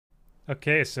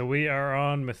Okay, so we are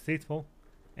on Methithful,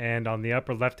 and on the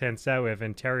upper left-hand side we have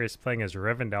Anterias playing as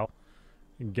Rivendell,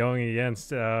 going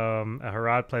against a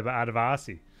Harad played by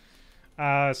Adivassi.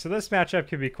 So this matchup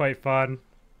could be quite fun,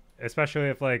 especially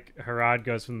if like Harad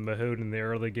goes from the Mahood in the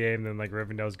early game, then like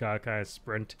Rivendell's got to kind of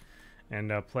sprint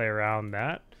and play around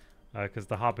that, because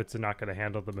the Hobbits are not going to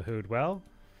handle the Mahood well.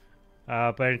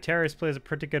 But Antares plays a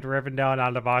pretty good Rivendell,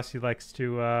 and Adivassi likes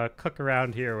to cook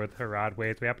around here with Harad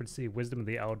waits. We happen to see Wisdom of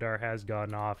the Eldar has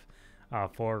gone off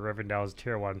for Rivendell's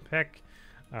tier 1 pick.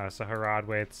 So Harad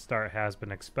waits start has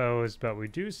been exposed, but we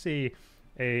do see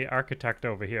a Architect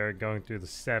over here going through the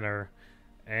center.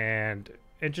 And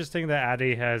interesting that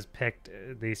Addy has picked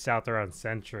the Southeron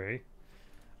Sentry.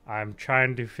 I'm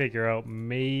trying to figure out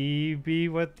maybe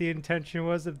what the intention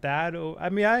was of that. Oh, I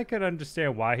mean, I could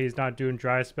understand why he's not doing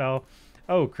Dry Spell.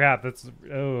 Oh, crap. That's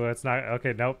not...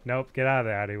 Okay, nope. Get out of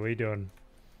there, Addy. What are you doing?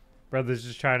 Brother's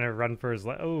just trying to run for his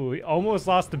life. Oh, he almost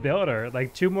lost the Builder.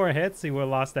 Like, 2 more hits, he would have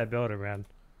lost that Builder, man.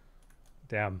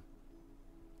 Damn.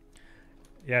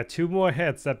 Yeah, 2 more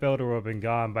hits, that Builder would have been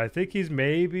gone. But I think he's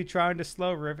maybe trying to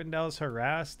slow Rivendell's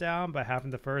harass down by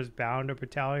having the first Bounder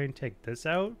Battalion take this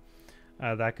out.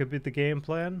 That could be the game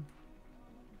plan.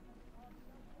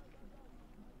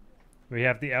 We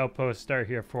have the outpost start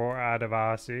here for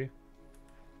Adivassi.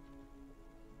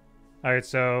 Alright,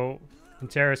 so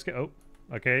Antares... Oh,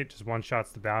 okay, just one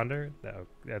shots the Bounder.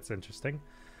 That's interesting.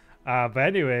 But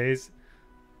anyways,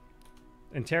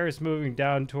 Antares moving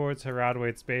down towards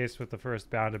Haradwaite's base with the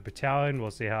first Bounder Battalion. We'll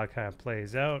see how it kind of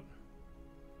plays out.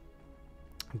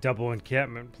 Double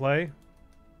encampment play.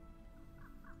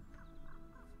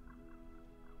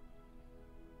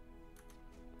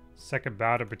 Second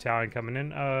Bounder Battalion coming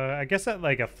in. I guess at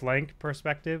like a flank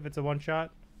perspective, it's a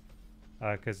one-shot.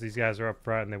 Because these guys are up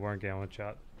front and they weren't getting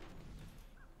one-shot.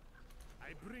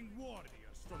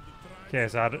 Okay,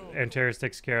 so Antares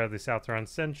takes care of the Southeron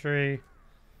Sentry.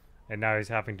 And now he's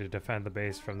having to defend the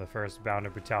base from the first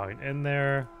Bounder Battalion in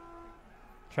there.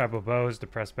 Tribal Bows to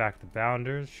press back the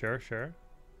Bounders. Sure.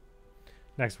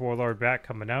 Next Warlord back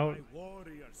coming out.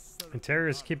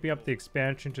 Antares keeping up the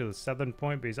expansion to the southern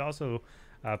point, but he's also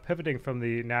pivoting from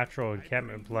the natural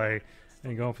encampment play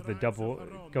and going for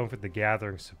the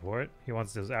gathering support. He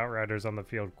wants those Outriders on the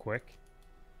field quick.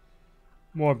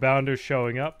 More Bounders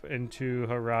showing up into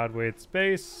Haradwaite's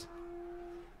base.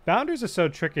 Bounders are so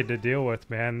tricky to deal with,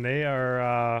 man. They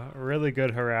are really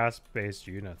good harass-based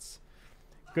units.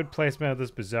 Good placement of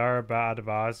this Bazaar by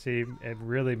Adivassi. It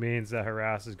really means that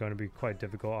harass is going to be quite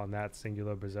difficult on that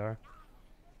singular Bazaar.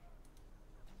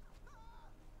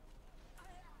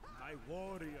 My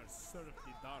warriors serve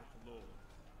the Dark Lord.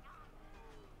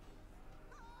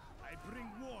 I bring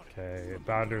war. Okay,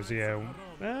 Bounders,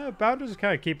 yeah. Bounders is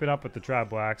kind of keeping up with the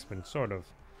Tribal Axemen, sort of.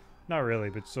 Not really,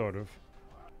 but sort of.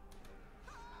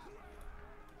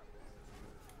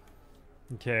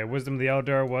 Okay, Wisdom of the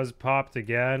Eldar was popped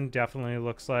again. Definitely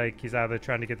looks like he's either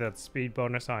trying to get that speed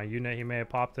bonus on a unit he may have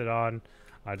popped it on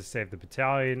to save the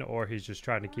battalion, or he's just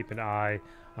trying to keep an eye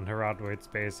on Haradwaite's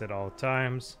base at all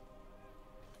times.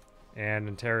 And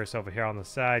Antares over here on the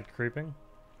side, creeping.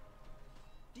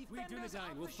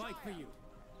 We'll fight for you.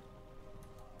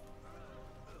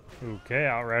 Okay,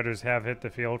 Outriders have hit the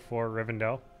field for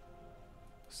Rivendell.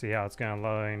 See how it's going to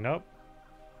line up.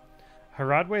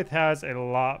 Haradwaite has a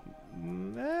lot...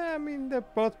 I mean, they're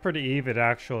both pretty even,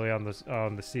 actually, on the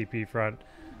CP front.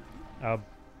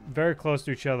 Very close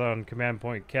to each other on command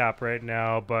point cap right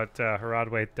now, but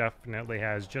Haradwaite definitely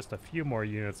has just a few more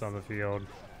units on the field.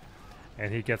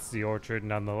 And he gets the orchard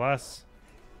nonetheless.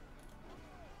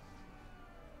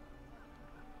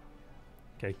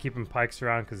 Okay, keeping pikes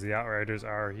around because the Outriders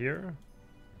are here.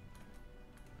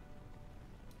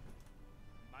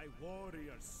 My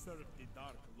warriors serve the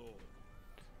Dark Lord.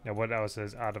 Now, what else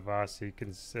has Adivassi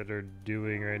considered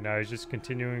doing right now? He's just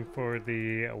continuing for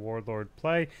the Warlord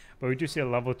play, but we do see a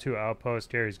level 2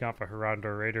 outpost here. He's gone for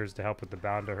Harandor Raiders to help with the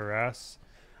Bounder harass,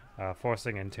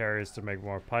 forcing Antares to make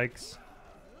more pikes.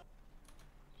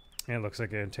 And it looks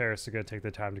like Antares is going to take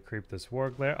the time to creep this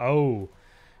Warglare. Oh!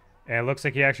 And it looks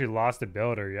like he actually lost a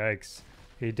Builder. Yikes.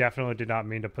 He definitely did not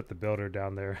mean to put the Builder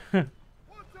down there.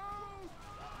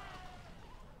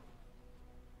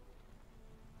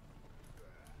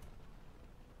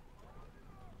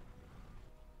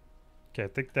 Okay, I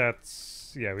think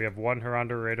that's... Yeah, we have one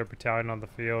Harandor Raider Battalion on the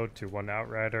field to one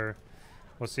Outrider.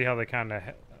 We'll see how they kind of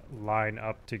line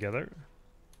up together.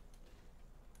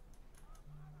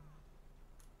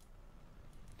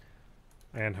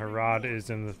 And Harad is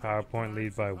in the PowerPoint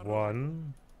lead by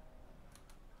 1.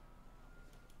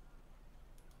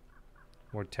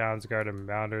 More Townsguard and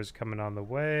Bounders coming on the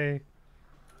way.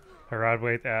 Harad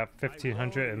weight at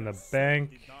 1500 in the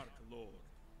bank.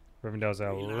 Rivendell's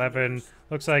at 11.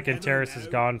 Looks like Anterias has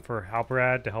gone for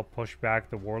Halbrad to help push back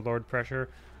the Warlord pressure.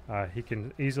 He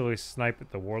can easily snipe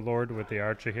at the Warlord with the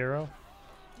Archer hero.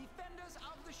 Defenders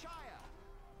of the Shire.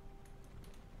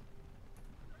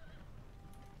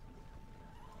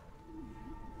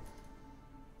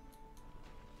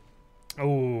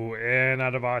 Oh, and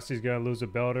Adivasi's going to lose a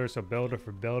builder, so builder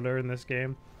for builder in this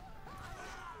game.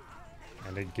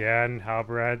 And again,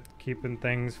 Halbrad keeping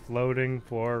things floating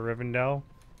for Rivendell,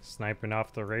 sniping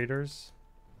off the raiders.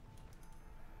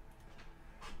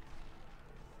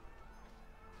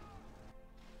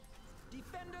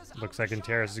 Looks like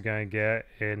Antares is going to get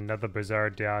another bazaar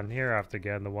down here after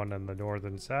getting the one on the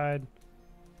northern side.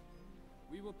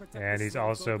 And he's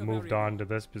also moved on to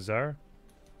this bazaar.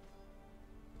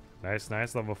 Nice,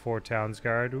 nice. Level 4 Towns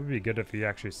Guard. It would be good if he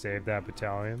actually saved that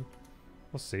battalion.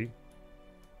 We'll see.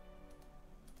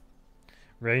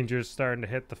 Rangers starting to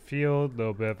hit the field. A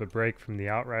little bit of a break from the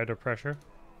Outrider pressure.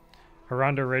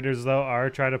 Haronda Raiders, though, are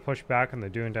trying to push back on the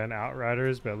Dunedain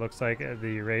Outriders, but it looks like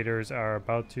the Raiders are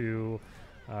about to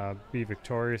be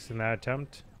victorious in that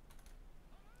attempt.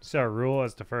 So Rule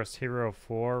as the first hero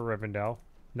for Rivendell.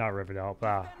 Not Rivendell,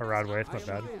 Haradwaith, my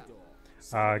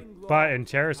bad. But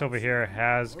Antares over here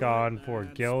has gone for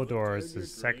Gildor as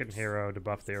his second hero to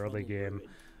buff the early game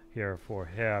here for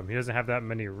him. He doesn't have that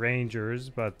many Rangers,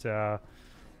 but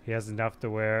he has enough to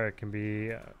where it can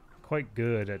be quite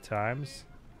good at times.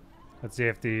 Let's see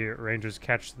if the Rangers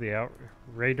catch the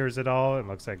Raiders at all. It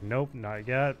looks like nope, not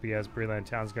yet. He has Breland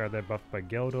Townsguard there buffed by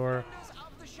Gildor.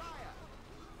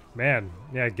 Man,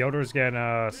 yeah, Gildor's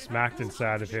getting smacked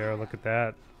inside of here. Look at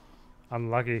that.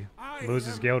 Unlucky.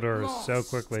 Loses Gildor so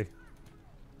quickly.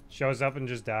 Shows up and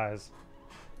just dies.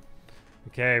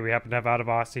 Okay, we happen to have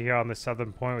Adivassi here on the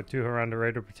southern point with 2 Haronda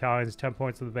Raider battalions. 10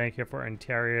 points in the bank here for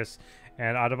Anterias.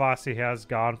 And Adivassi has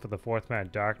gone for the 4th Man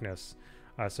Darkness.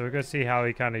 So we're going to see how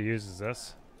he kind of uses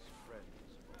this.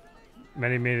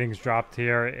 Many meetings dropped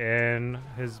here in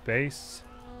his base.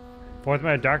 4th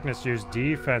Man Darkness used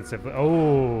defensive.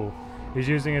 Oh, he's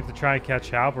using it to try and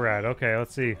catch Halbrad. Okay,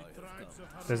 let's see.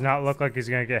 Does not look like he's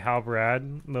going to get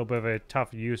Halbrad. A little bit of a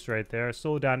tough use right there.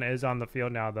 Sul'dan is on the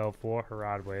field now, though, for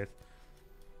Haradwaith.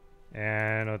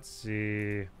 And let's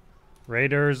see.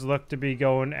 Raiders look to be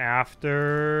going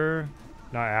after...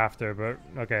 Not after,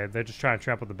 but okay, they're just trying to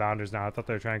trample the boundaries now. I thought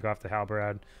they were trying to go after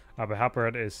Halbrad. But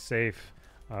Halbrad is safe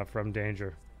from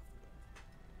danger.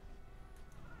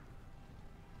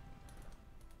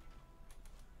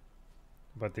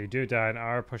 But the Dunedain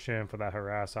are pushing in for that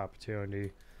harass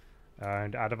opportunity.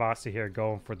 And Adivassi here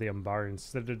going for the Umbarian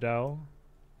Citadel.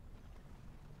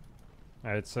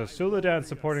 Alright, so Sul'dan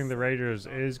supporting the Raiders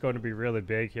is going to be really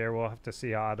big here. We'll have to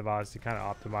see how Adivassi kind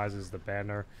of optimizes the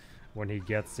banner when he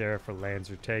gets there for lands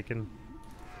are taken.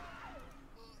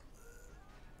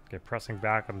 Okay, pressing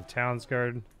back on the Towns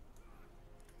Guard.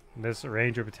 This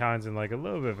Ranger battalion's in like a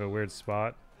little bit of a weird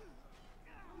spot.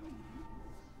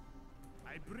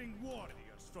 I bring warriors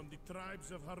from the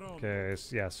tribes of Haron. Okay,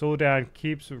 so yeah, Sul'dan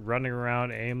keeps running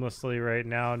around aimlessly right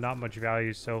now. Not much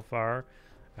value so far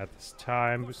at this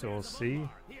time, so we'll see.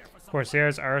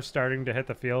 Corsairs are starting to hit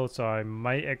the field, so I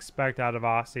might expect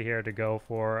Adivassi here to go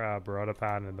for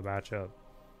Barodapan in the matchup.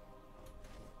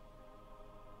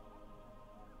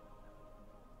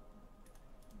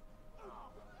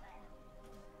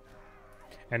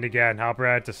 And again,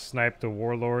 Halbrad to snipe the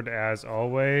Warlord as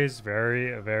always.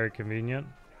 Very, very convenient.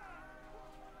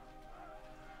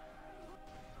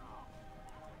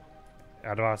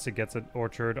 Adivassi gets an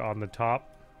orchard on the top.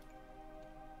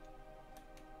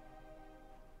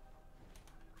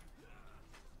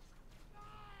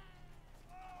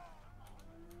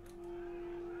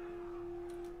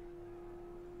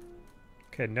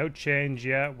 Okay, no change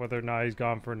yet, whether or not he's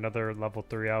gone for another level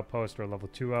 3 outpost or level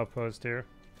 2 outpost here.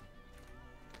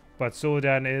 But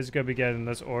Sul'dan is going to be getting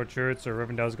this orchard, so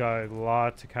Rivendell's got a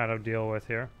lot to kind of deal with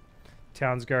here.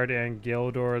 Townsguard and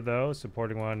Gildor, though,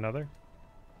 supporting one another.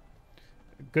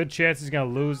 Good chance he's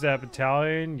going to lose that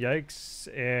battalion. Yikes.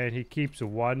 And he keeps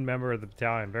one member of the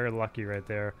battalion. Very lucky right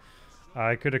there.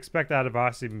 I could expect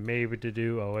Adivassi maybe to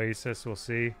do Oasis. We'll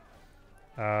see.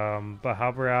 But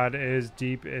Halbrad is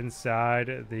deep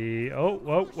inside the... Oh,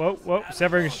 whoa, whoa, whoa.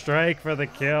 Severing Strike for the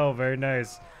kill. Very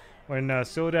nice. When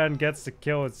Sul'dan gets the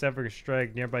kill with Severing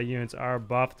Strike, nearby units are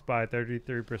buffed by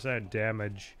 33%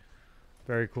 damage.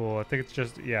 Very cool. I think it's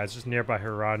just... Yeah, it's just nearby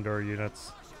Harondor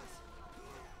units.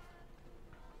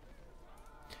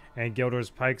 And Gildor's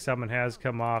Pike Summon has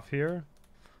come off here.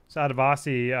 So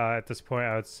Adivassi, at this point,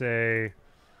 I would say...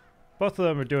 Both of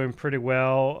them are doing pretty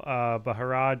well, but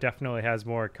Harad definitely has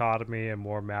more economy and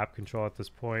more map control at this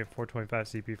point. 425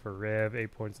 CP for Riv,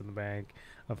 8 points in the bank.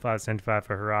 575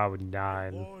 for Harad with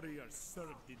 9. Warriors serve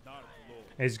the Dark Lord.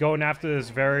 He's going after this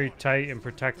very tight and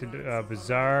protected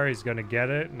Bazaar. He's going to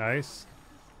get it. Nice.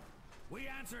 We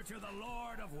answer to the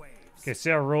Lord of Waves. Okay,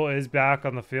 Sarah Rule is back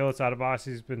on the field.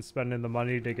 Adivasi's been spending the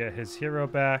money to get his hero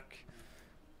back.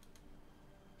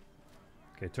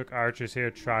 Okay, took archers here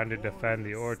trying to defend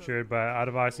the orchard, but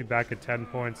Adivasi back at 10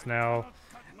 points now.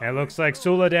 And it looks like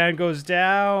Suladan goes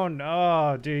down.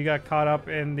 Oh, dude, he got caught up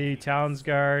in the Town's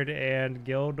Guard and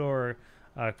Gildor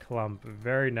clump.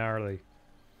 Very gnarly.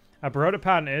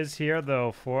 Barodapan is here,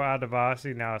 though, for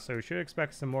Adivasi now, so we should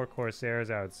expect some more Corsairs,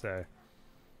 I would say.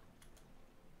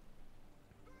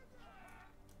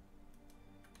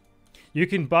 You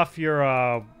can buff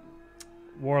your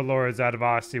Warlords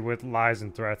Adivasi with lies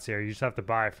and threats here. You just have to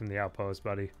buy it from the outpost,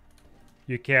 buddy.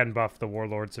 You can buff the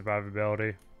Warlord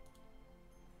survivability.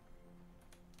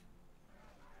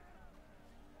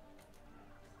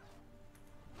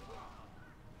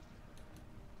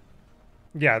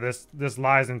 Yeah, this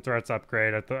lies and threats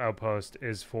upgrade at the outpost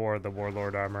is for the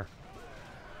Warlord armor.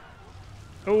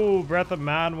 Oh, Breath of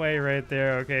Manway right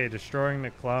there. Okay, destroying the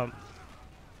clump.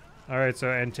 Alright, so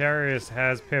Anterias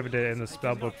has pivoted in the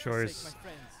spellbook choice.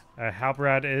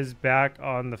 Halbrad is back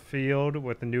on the field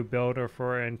with a new builder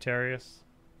for Anterias.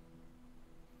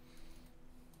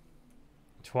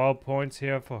 12 points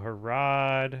here for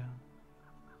Harad.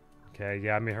 Okay,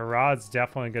 yeah, I mean, Harad's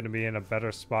definitely going to be in a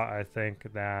better spot, I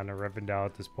think, than a Rivendell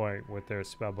at this point with their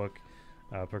spellbook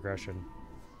progression.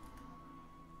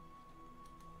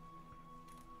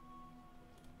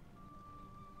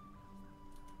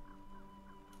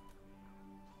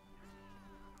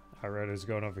 Alright, is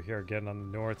going over here again on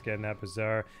the north, getting that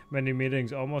Bazaar. Many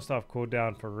meetings almost off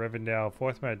cooldown for Rivendell.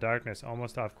 Fourth Man of Darkness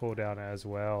almost off cooldown as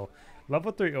well.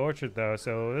 Level 3 Orchard though,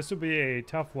 so this will be a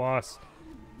tough loss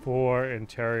for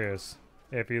Anterias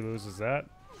if he loses that.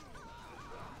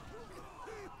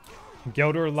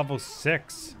 Gildor level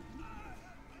 6.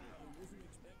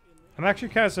 I'm actually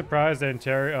kind of surprised that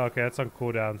Anterias... Oh, okay, that's on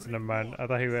cooldown, so never mind. I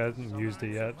thought he hadn't used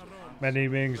it yet. Many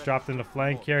beings dropped in the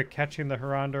flank here, catching the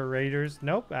Haranda Raiders.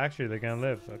 Nope, actually, they're going to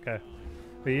live. Okay.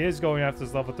 But he is going after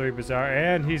this level 3 Bazaar,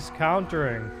 and he's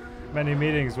countering many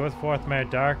meetings with Fourth Man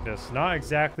Darkness. Not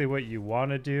exactly what you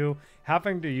want to do.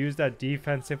 Having to use that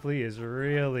defensively is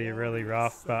really, really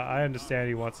rough, but I understand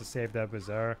he wants to save that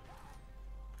Bazaar.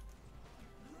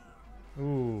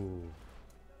 Ooh.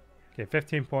 Okay,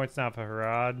 15 points now for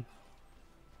Harad.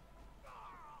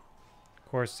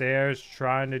 Corsairs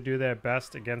trying to do their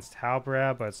best against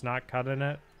Halbrad, but it's not cutting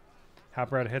it.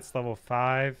 Halbrad hits level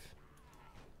 5.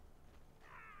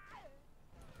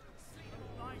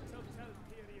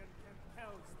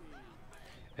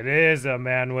 It is a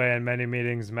Manway and many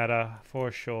meetings meta,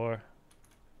 for sure.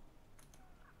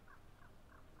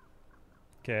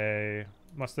 Okay.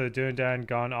 Must have Dundan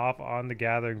gone off on the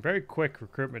gathering. Very quick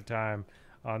recruitment time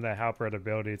on that Halbrad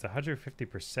ability. It's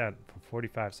 150% for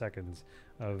 45 seconds.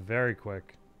 Very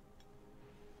quick.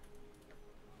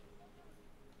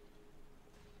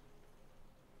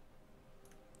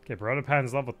 Okay,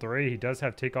 Barodapan's level 3. He does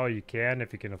have Take All You Can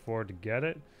if you can afford to get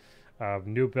it.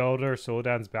 New builder,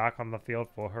 Soldan's back on the field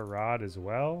for Harad as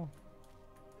well.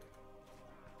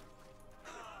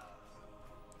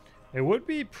 It would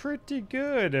be pretty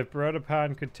good if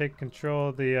Barodapan could take control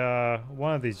of the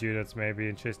one of these units maybe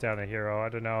and chase down a hero. I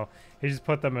don't know. He just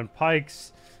put them in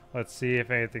pikes. Let's see if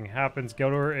anything happens.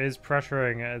 Gildor is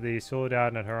pressuring the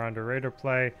Soldan and Haranda Raider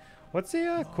play. What's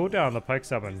the cooldown on the pike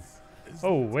summon?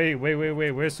 Oh, wait.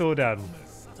 Where's Soldan?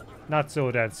 Not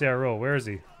Soldan. CR Where is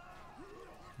he?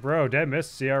 Bro, did I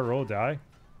miss CR Roll die?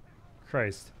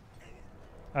 Christ.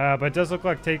 But it does look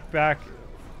like Take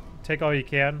All You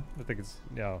Can. I think it's,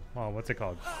 no, oh, what's it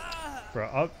called? Bro,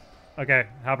 oh, okay.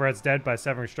 Halbrad's dead by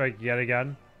Severing Strike yet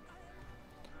again.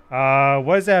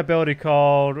 What is that ability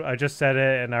called? I just said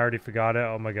it and I already forgot it.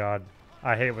 Oh my god.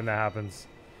 I hate when that happens.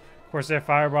 Of course, their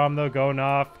Firebomb though going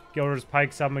off. Gildor's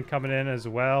Pike Summon coming in as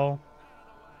well.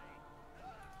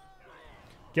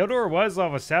 Gildor was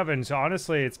level 7, so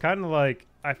honestly, it's kind of like,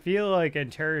 I feel like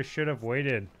Anterias should have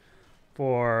waited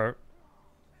for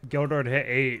Gildor to hit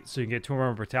 8 so you can get 2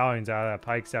 more battalions out of that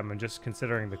Pike Summon, just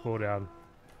considering the cooldown.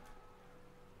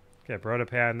 Okay,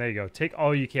 Barodapan, there you go. Take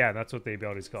All You Can, that's what the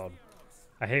ability's called.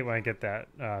 I hate when I get that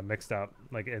mixed up,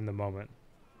 like in the moment.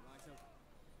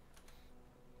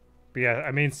 But yeah,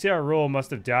 I mean, CR Rule must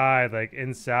have died like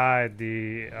inside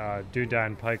the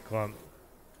Dundan Pike Clump.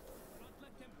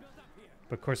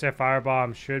 But Corsair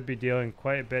Firebomb should be dealing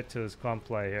quite a bit to this clump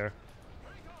play here.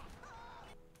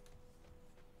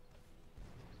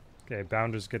 Okay,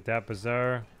 Bounders get that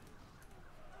Bazaar.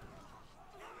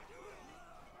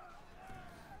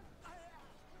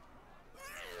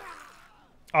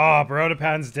 Oh,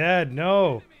 Brodepan's dead.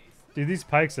 No. Dude, these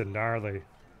pikes are gnarly.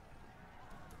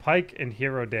 Pike and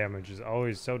hero damage is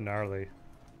always so gnarly.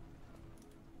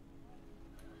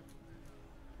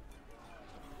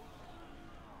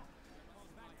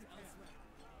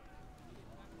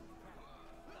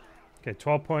 Okay,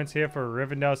 12 points here for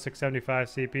Rivendell, 675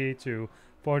 CP to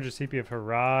 400 CP of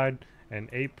Harad, and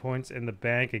 8 points in the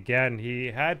bank. Again, he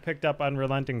had picked up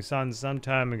Unrelenting Sun some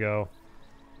time ago.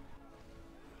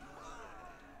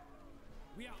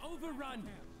 We are overrun.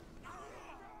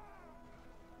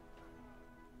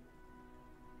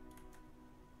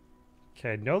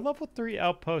 Okay, no level 3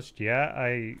 outpost yet.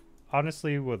 I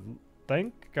honestly would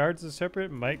think Guards of the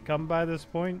Serpent might come by this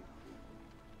point.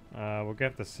 We'll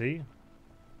have to see.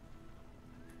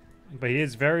 But he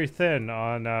is very thin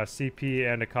on CP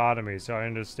and economy, so I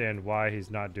understand why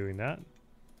he's not doing that.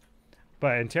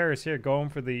 But Anterias here going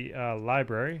for the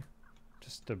library.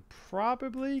 Just to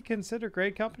probably consider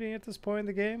great company at this point in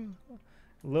the game.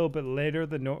 A little bit later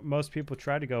than most people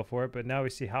try to go for it, but now we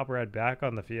see Halbrad back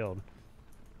on the field.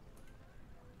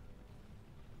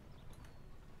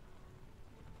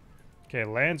 Okay,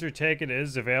 lands are taken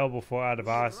is available for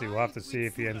Adivassi. We'll have to see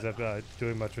if he ends up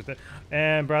doing much with it.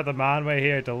 And Brother Manway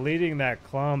here deleting that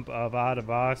clump of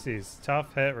Adivassi's.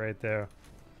 Tough hit right there.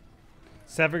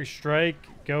 Severing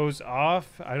Strike goes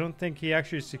off. I don't think he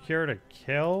actually secured a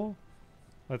kill.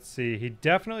 Let's see. He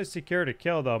definitely secured a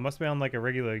kill, though. Must be on like a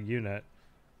regular unit.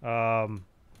 Got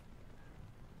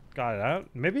it.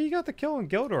 Maybe he got the kill on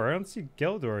Gildor. I don't see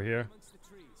Gildor here.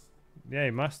 Yeah,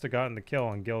 he must have gotten the kill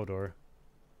on Gildor.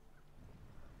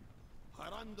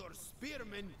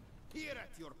 Spearmen, here at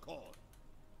your call.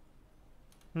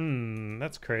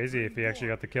 That's crazy if he actually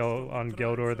got the kill on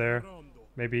Gildor there.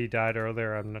 Maybe he died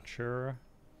earlier, I'm not sure.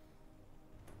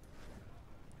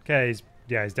 Okay, he's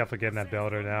definitely getting that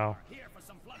builder now.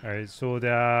 Alright,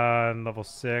 Sul'dan, level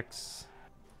 6.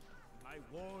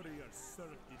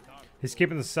 He's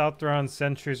keeping the Southron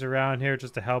sentries around here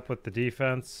just to help with the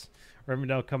defense.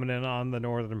 Rivendell coming in on the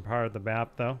northern part of the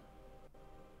map, though.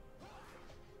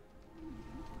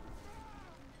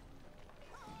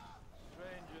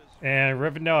 And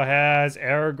Rivendell has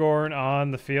Aragorn on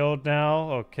the field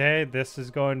now. Okay, this is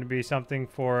going to be something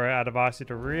for Adivassi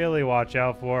to really watch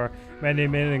out for. Many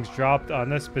minnings dropped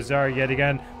on this Bazaar yet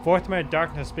again. Fourth Man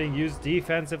Darkness being used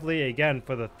defensively again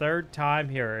for the third time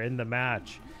here in the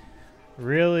match.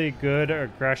 Really good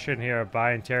aggression here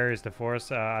by Anterias to force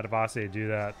Adivassi to do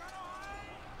that.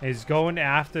 He's going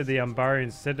after the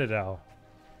Umbarian Citadel.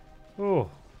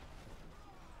 Ooh.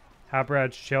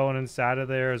 Halbrad's chilling inside of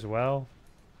there as well.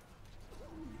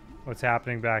 What's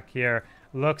happening back here?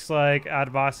 Looks like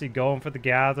Adivassi going for the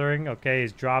gathering. Okay,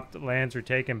 he's dropped lands or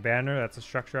taken banner. That's a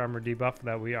structure armor debuff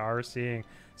that we are seeing.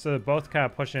 So they're both kind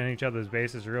of pushing each other's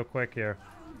bases real quick here.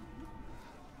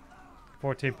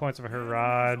 14 points of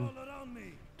Harad.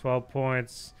 12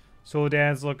 points.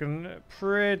 Sul'dan's looking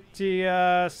pretty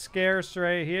scarce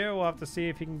right here. We'll have to see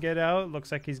if he can get out.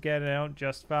 Looks like he's getting out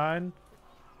just fine.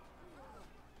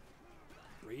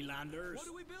 Freelanders,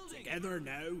 together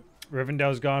now.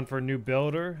 Rivendell's gone for a new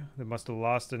builder. They must have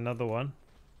lost another one.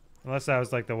 Unless that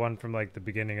was like the one from like the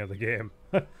beginning of the game.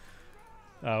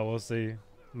 We'll see.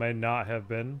 Might not have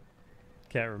been.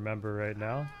 Can't remember right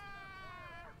now.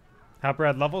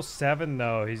 Halbrad level 7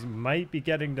 though. He might be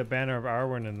getting the Banner of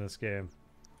Arwen in this game.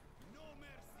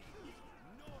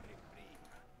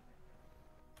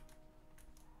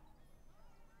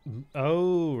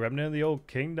 Oh, Remnant of the Old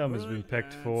Kingdom has been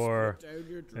picked for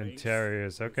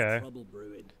Anterias. Okay.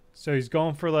 So he's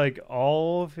going for like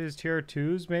all of his tier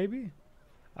 2s maybe?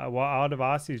 While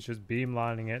Adivassi's just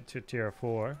beamlining it to tier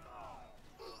 4.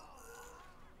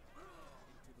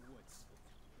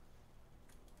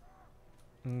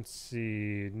 Let's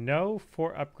see. No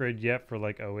fort upgrade yet for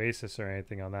like Oasis or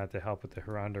anything on that to help with the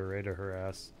Hiranda Raider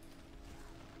harass.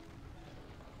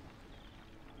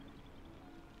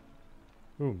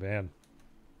 Ooh, man.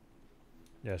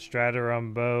 Yeah,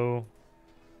 Stratarum Bow.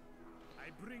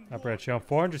 Upright Shield.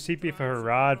 400 CP for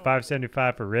Harad,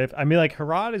 575 for Riv. I mean, like,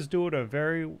 Harad is doing a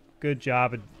very good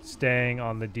job of staying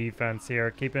on the defense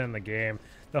here, keeping it in the game.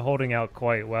 They're holding out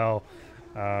quite well,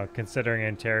 considering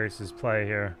Anterias' play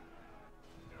here.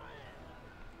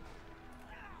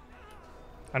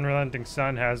 Unrelenting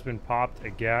Sun has been popped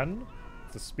again.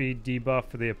 It's a speed debuff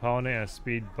for the opponent and a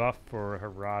speed buff for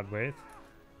Haradwaith.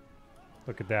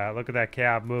 Look at that. Look at that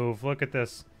cab move. Look at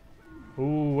this.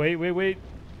 Ooh, wait.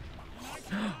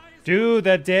 Dude,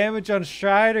 that damage on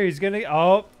Strider. He's gonna...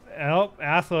 Oh, Oh,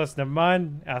 Athos, never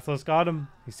mind. Athos got him.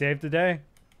 He saved the day.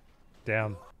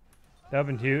 Damn. That would have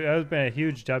been huge. That would have been a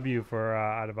huge W for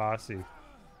Adivassi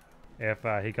if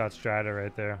he got Strider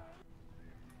right there.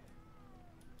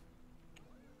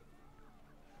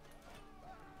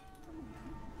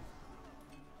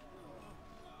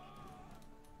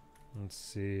 Let's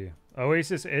see.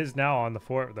 Oasis is now on the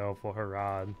fort though for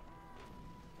Harad.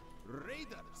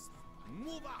 Raiders,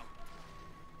 move out.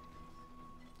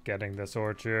 Getting this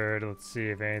orchard. Let's see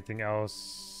if anything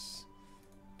else.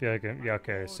 Feel like yeah,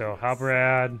 okay. So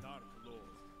Halbrad,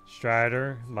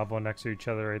 Strider, level next to each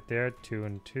other right there. 2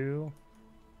 and 2.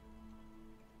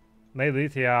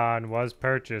 Leithion was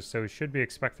purchased, so we should be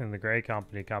expecting the Grey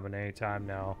Company coming anytime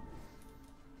now.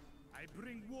 I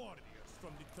bring warriors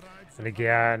from the tribes And of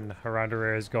again,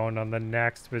 Harandarir is going on the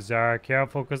next bazaar.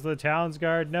 Careful, because the town's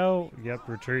guard. No. Yep,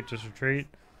 retreat, just retreat.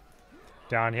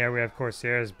 Down here, we have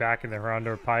Corsairs back in the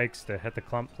Harandarir pikes to hit the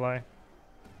clump play.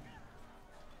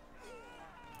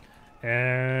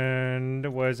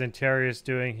 And what is Anterias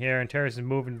doing here? Anterias is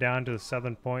moving down to the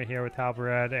southern point here with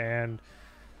Halberad and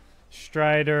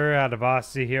Strider.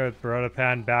 Adivassi here with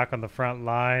Barodapan back on the front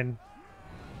line.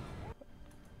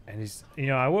 And he's, you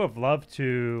know, I would love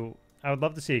to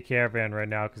see a caravan right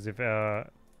now, because if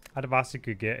Adivassi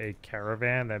could get a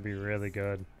caravan, that'd be really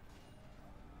good.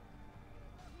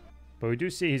 But we do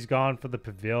see he's gone for the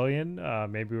pavilion.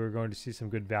 Maybe we're going to see some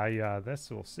good value out of this,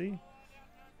 so we'll see.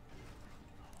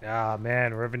 Ah,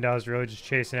 man, Rivendell's really just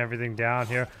chasing everything down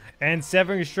here. And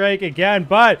Severing Strike again,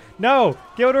 but no!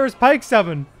 Gildor's Pike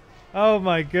Summon! Oh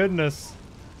my goodness.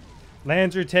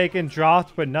 Lands are taken,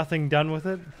 dropped, but nothing done with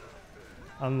it.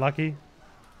 Unlucky.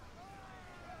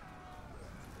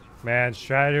 Man,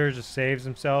 Strider just saves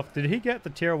himself. Did he get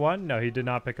the tier 1? No, he did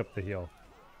not pick up the heal.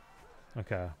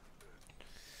 Okay.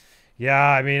 Yeah,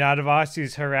 I mean,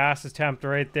 Adivassi's harass attempt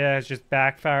right there has just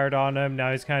backfired on him.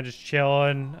 Now he's kind of just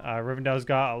chilling. Rivendell's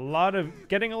got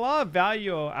getting a lot of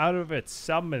value out of its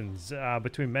summons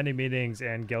between many meetings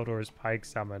and Gildor's Pike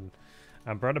summon.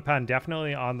 Brodapan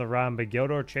definitely on the run, but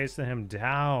Gildor chasing him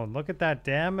down. Look at that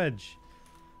damage.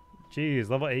 Jeez,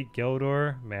 level 8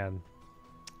 Gildor. Man.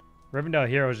 Rivendell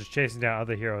heroes just chasing down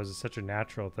other heroes is such a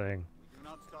natural thing.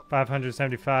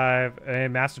 575. A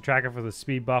Master Tracker for the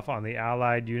speed buff on the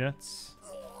allied units.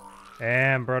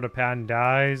 And Brodapan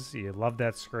dies. You love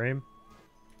that scream.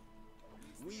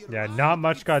 Yeah, not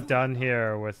much got done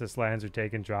here with this lands are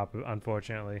taken drop,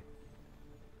 unfortunately.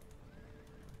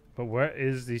 But where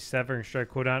is the Severing Strike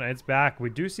cooldown? It's back. We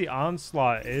do see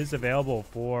Onslaught is available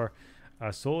for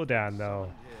Solodan, though.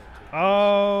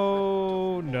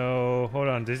 Oh, no. Hold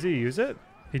on. Does he use it?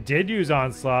 He did use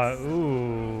Onslaught.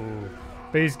 Ooh.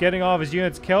 But he's getting all of his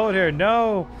units killed here.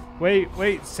 No. Wait.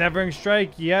 Severing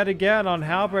Strike yet again on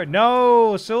Halberd.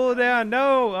 No. Solodan.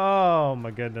 No. Oh,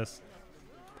 my goodness.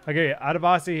 Okay.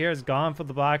 Adivassi here is gone for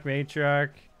the Black Matriarch.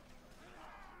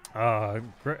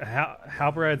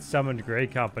 Halberd summoned Grey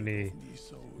Company.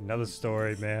 Another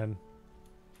story, man.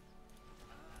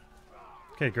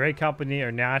 Okay, Grey Company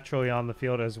are naturally on the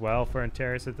field as well for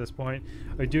Anterias at this point.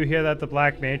 We do hear that the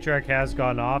Black Matriarch has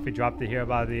gone off. He dropped it here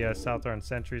by the Southern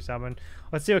Sentry summon.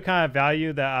 Let's see what kind of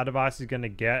value that Adivassi is going to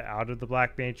get out of the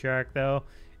Black Matriarch, though.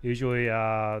 Usually,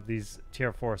 these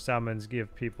tier 4 summons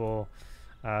give people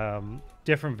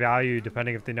different value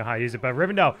depending if they know how to use it. But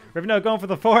Rivendell going for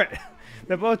the fort.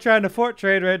 They're both trying to fort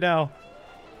trade right now.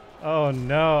 Oh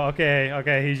no,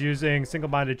 okay, he's using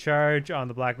single-minded charge on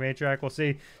the Black Matriarch. We'll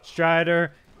see.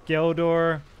 Strider,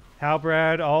 Gildor,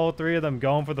 Halbrad, all three of them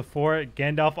going for the fort.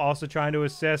 Gandalf also trying to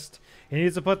assist. He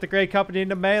needs to put the Grey Company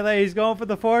into melee. He's going for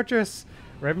the fortress.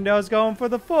 Rivendell's going for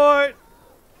the fort.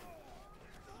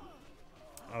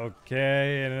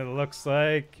 Okay, and it looks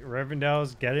like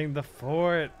Rivendell's getting the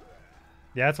fort.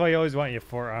 Yeah, that's why you always want your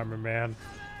fort armor, man.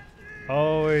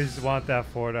 Always want that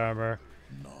fort armor.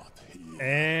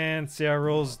 And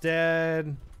Cyrul's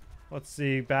dead. Let's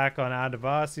see, back on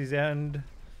Adivassi's end.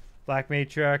 Black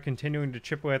Matriarch continuing to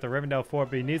chip away at the Rivendell fort,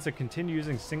 but he needs to continue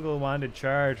using single-minded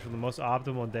charge for the most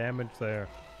optimal damage there.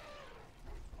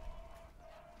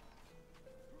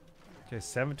 Okay,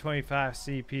 725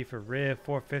 CP for Riv,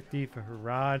 450 for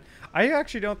Harad. I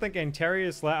actually don't think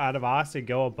Anterias let Adivassi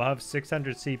go above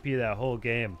 600 CP that whole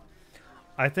game.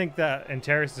 I think that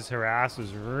Anterias' harass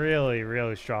was really,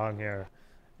 really strong here.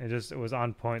 It was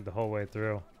on point the whole way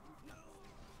through.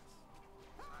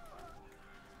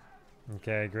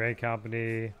 Okay, Grey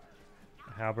Company.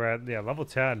 Halbrad, yeah, level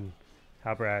 10.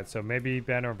 Halbrad. So maybe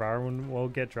Ben or Barwin will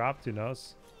get dropped, who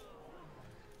knows?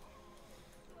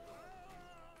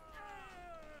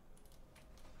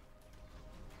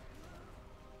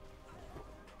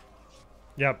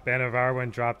 Yep, Ben of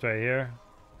Arwen dropped right here.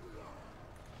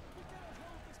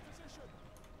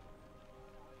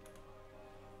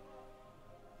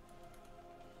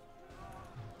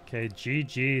 Okay,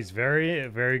 GG's. Very,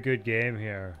 very good game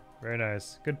here. Very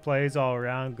nice. Good plays all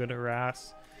around. Good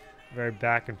harass. Very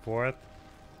back and forth.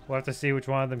 We'll have to see which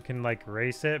one of them can, like,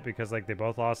 race it, because, like, they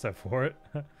both lost their fort.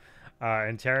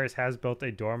 Anterias has built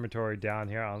a dormitory down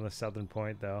here on the southern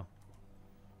point, though.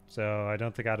 So I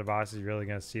don't think Adivassi is really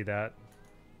going to see that.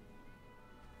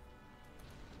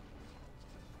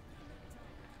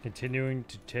 Continuing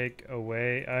to take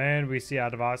away, and we see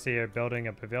Adivassi here building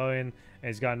a pavilion, and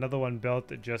he's got another one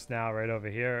built just now right over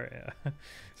here.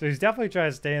 So he's definitely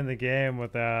trying to stay in the game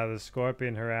with the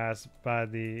Scorpion harass by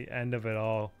the end of it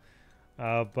all.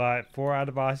 But for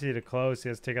Adivassi to close, he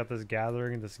has to take out this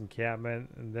gathering, this encampment,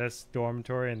 and this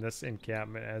dormitory, and this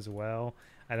encampment as well.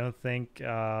 I don't think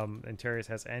Anterias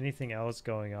has anything else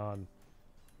going on.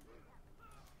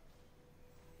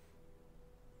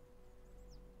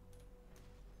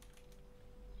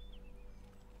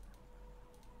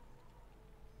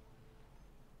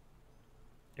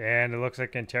 And it looks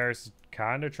like Anterias is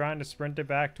kind of trying to sprint it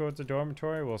back towards the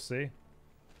dormitory. We'll see.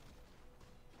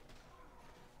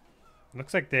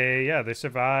 Looks like they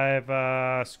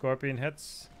survive Scorpion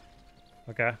hits.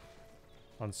 Okay.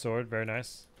 On sword, very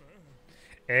nice.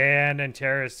 And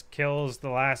Anterias kills the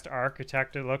last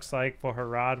architect, it looks like, for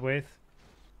Herodwaith.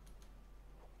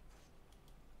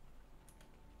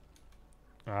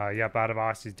 Yep,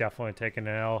 Adivassi's definitely taking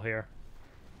an L here.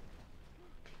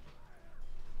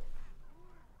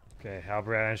 Okay,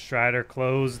 Halbrand and Strider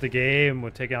close the game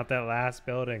with taking out that last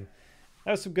building.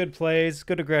 That was some good plays,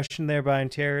 good aggression there by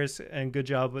Anterias, and good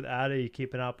job with Adi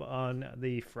keeping up on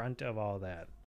the front of all that.